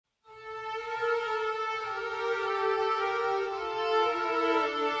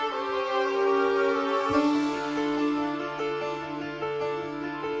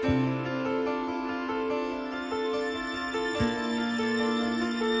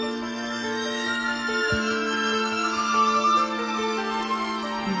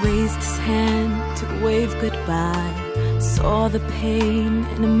raised his hand to wave goodbye, saw the pain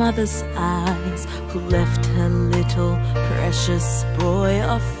in a mother's eyes, who left her little precious boy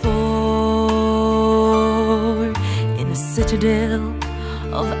of 4 in a citadel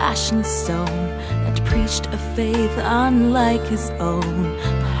of ashen stone that preached a faith unlike his own.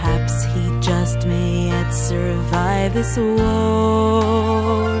 Perhaps he just may yet survive this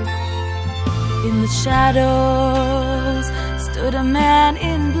war. In the shadows stood a man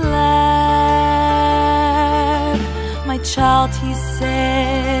in black. My child, he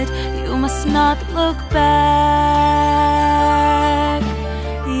said, you must not look back.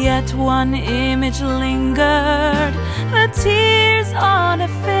 Yet one image lingered, the tears on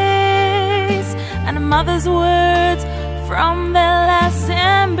her face, and a mother's words from their last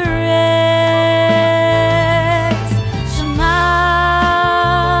embrace. Shema,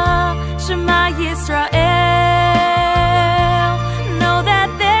 Shema Yisrael, know that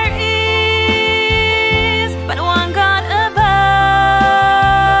there is but one God above.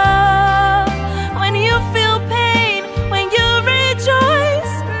 When you feel pain, when you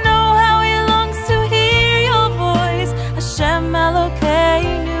rejoice, know how He longs to hear your voice. Hashem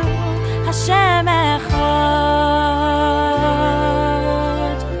Elokeinu, Hashem Echad.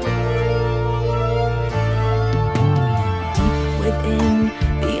 Deep within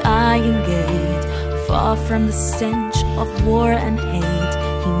the iron gate, far from the stench of war and hate,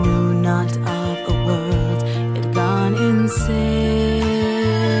 he knew not of a world it gone insane.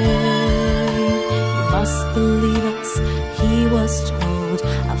 You must believe us, he was told,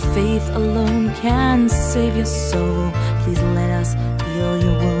 our faith alone can save your soul. Please let us heal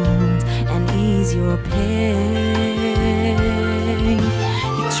your wounds and ease your pain.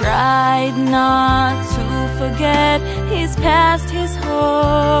 He tried not to forget his past, his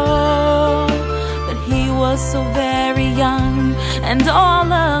home, but he was so very young and all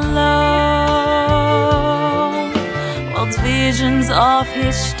alone. While visions of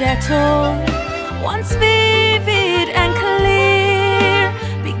his shtetl, once vivid and clear,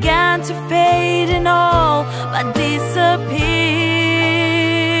 began to fade and all but disappear.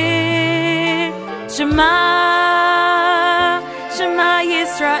 Shema, Shema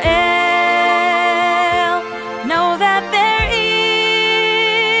Yisrael, know that there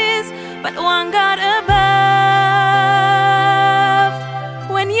is but one God above.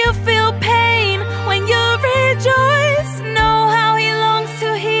 When you feel pain, when you rejoice, know how He longs to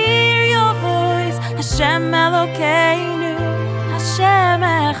hear your voice. Hashem Elokeinu, Hashem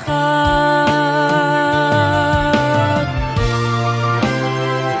Echad.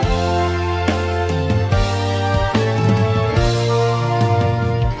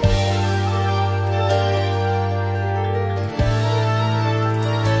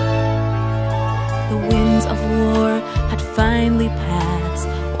 The winds of war had finally passed.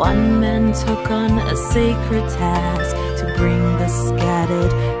 One man took on a sacred task to bring the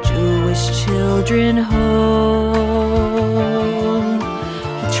scattered Jewish children home.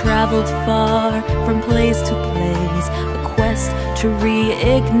 He traveled far from place to place, a quest to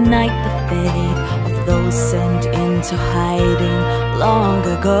reignite the faith of those sent into hiding long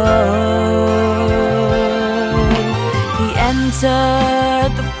ago. He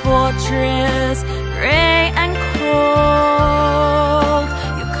entered the fortress, gray and cold.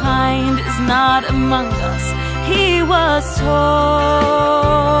 Your kind is not among us, he was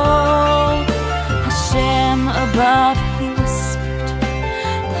told. Hashem above, he whispered,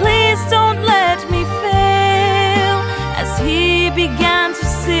 please don't let me fail, as he began to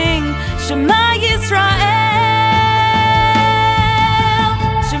sing Shema Yisrael,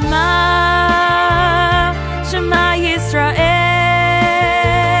 Shema, Shema Yisrael.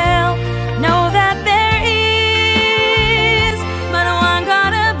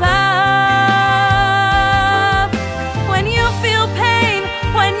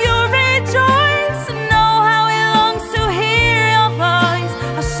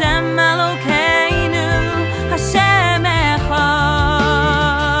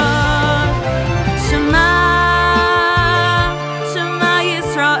 Shema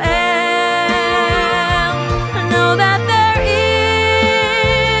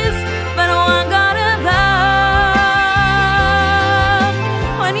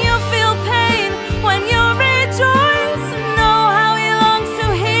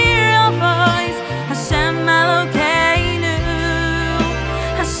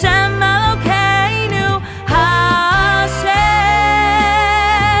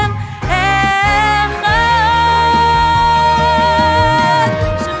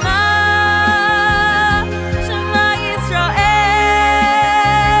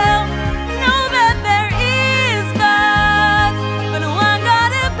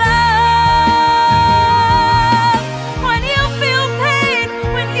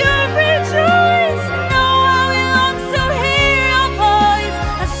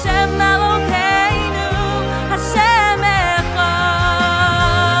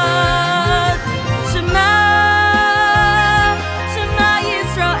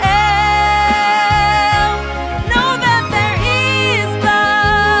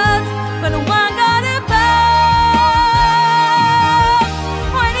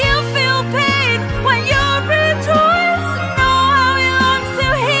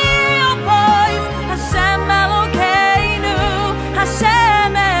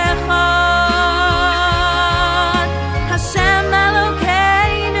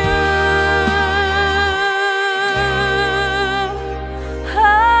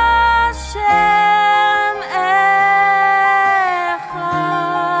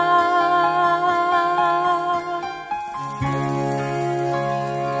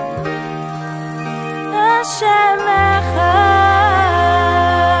Hashem.